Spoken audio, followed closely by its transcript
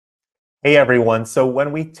Hey everyone. So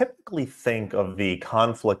when we typically think of the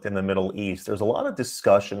conflict in the Middle East, there's a lot of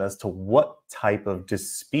discussion as to what type of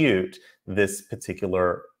dispute this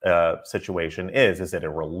particular situation is. Is it a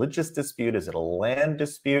religious dispute? Is it a land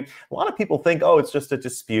dispute? A lot of people think, oh, it's just a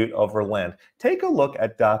dispute over land. Take a look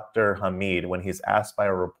at Dr. Hamid when he's asked by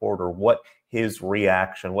a reporter what his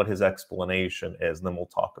reaction, what his explanation is, and then we'll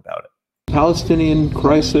talk about it. Palestinian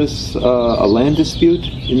crisis a land dispute,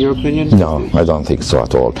 in your opinion? No, I don't think so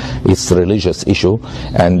at all. It's a religious issue,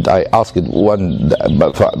 and I asked one.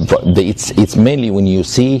 It's mainly when you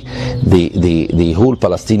see the whole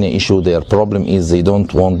Palestinian issue. Their problem is they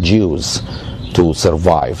don't want Jews to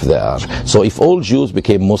survive there. So if all Jews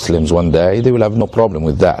became Muslims one day, they will have no problem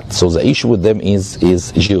with that. So the issue with them is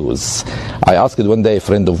Jews. I asked one day a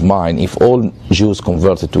friend of mine, if all Jews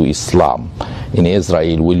converted to Islam in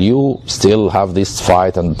Israel, will you still have this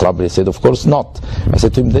fight and trouble? He said, of course not. I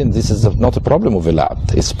said to him, then this is not a problem of a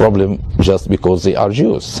land. It's a problem just because they are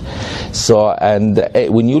Jews. So, and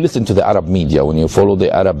when you listen to the Arab media, when you follow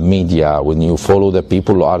the Arab media, when you follow the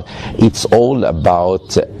people who are, it's all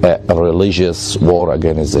about a religious war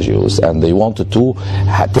against the Jews, and they wanted to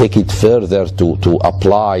take it further to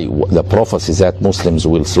apply the prophecies that Muslims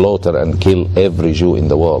will slaughter and kill every Jew in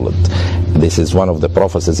the world. This is one of the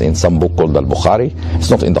prophecies in some book called Al-Bukhari. It's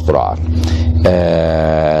not in the Quran,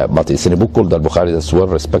 but it's in a book called Al-Bukhari that's well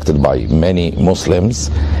respected by many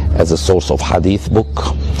Muslims as a source of hadith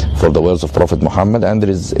book for the words of Prophet Muhammad, and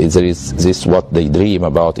there is this what they dream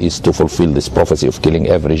about is to fulfill this prophecy of killing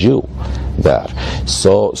every Jew there.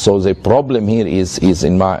 So the problem here is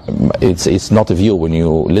in my it's not a view. When you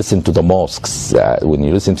listen to the mosques, when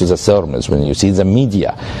you listen to the sermons, when you see the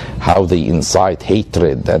media, how they incite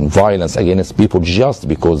hatred and violence against people just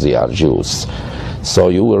because they are Jews. So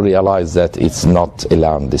you will realize that it's not a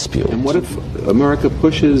land dispute. And what if America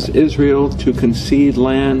pushes Israel to concede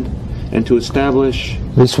land and to establish?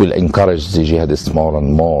 This will encourage the jihadists more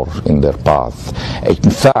and more in their path.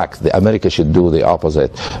 In fact, America should do the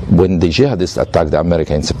opposite. When the jihadists attacked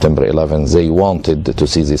America in September 11, they wanted to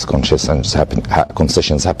see these concessions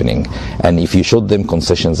happening. And if you showed them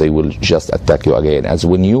concessions, they will just attack you again. As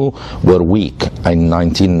when you were weak in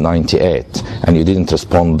 1998 and you didn't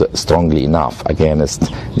respond strongly enough against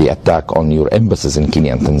the attack on your embassies in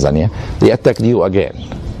Kenya and Tanzania, they attacked you again,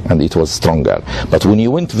 and it was stronger. But when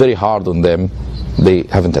you went very hard on them, they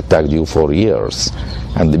haven't attacked you for years,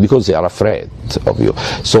 and because they are afraid of you.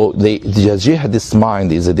 So the jihadist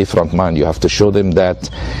mind is a different mind. You have to show them that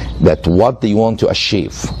what they want to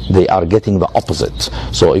achieve, they are getting the opposite.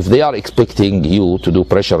 So if they are expecting you to do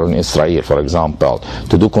pressure on Israel, for example,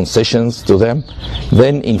 to do concessions to them,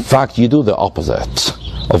 then in fact you do the opposite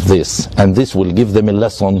of this, and this will give them a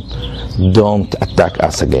lesson. Don't attack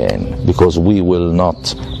us again, because we will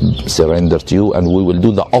not surrender to you, and we will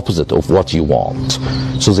do the opposite of what you want.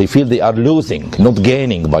 So they feel they are losing, not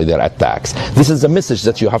gaining by their attacks. This is the message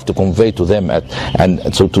that you have to convey to them,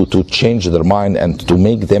 and so to change their mind and to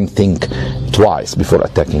make them think twice before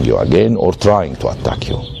attacking you again or trying to attack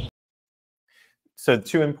you. So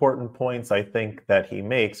two important points I think that he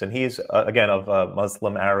makes, and he's again of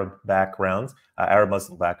Muslim-Arab background,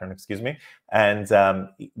 Arab-Muslim background, excuse me. And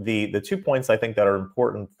the 2 points I think that are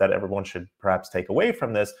important that everyone should perhaps take away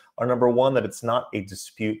from this are, number one, that it's not a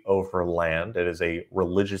dispute over land. It is a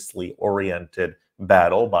religiously oriented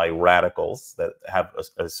battle by radicals that have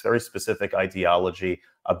a very specific ideology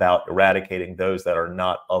about eradicating those that are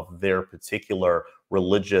not of their particular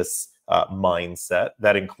religious mindset.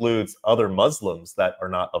 That includes other Muslims that are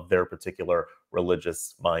not of their particular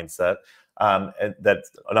religious mindset, and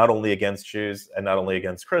that's not only against Jews and not only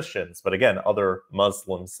against Christians, but again, other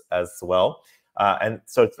Muslims as well. And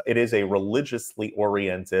so it is a religiously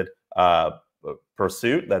oriented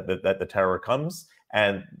pursuit that the terror comes,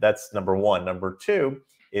 and that's number one. Number two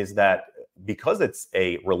is that because it's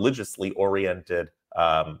a religiously oriented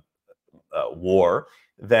war,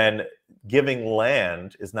 then giving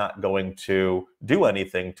land is not going to do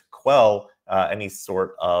anything to quell any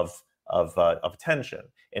sort of tension.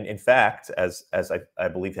 And in fact, as I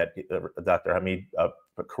believe that Dr. Hamid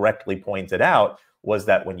correctly pointed out, was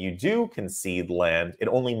that when you do concede land, it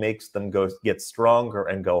only makes them get stronger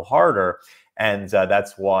and go harder, and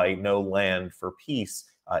that's why no land for peace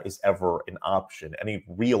is ever an option, any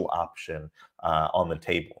real option on the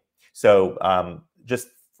table. So just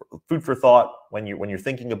food for thought when you're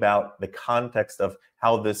thinking about the context of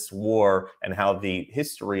how this war and how the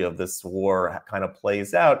history of this war kind of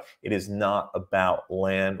plays out. It is not about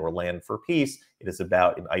land or land for peace. It is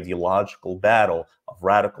about an ideological battle of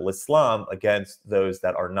radical Islam against those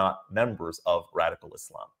that are not members of radical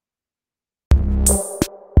Islam.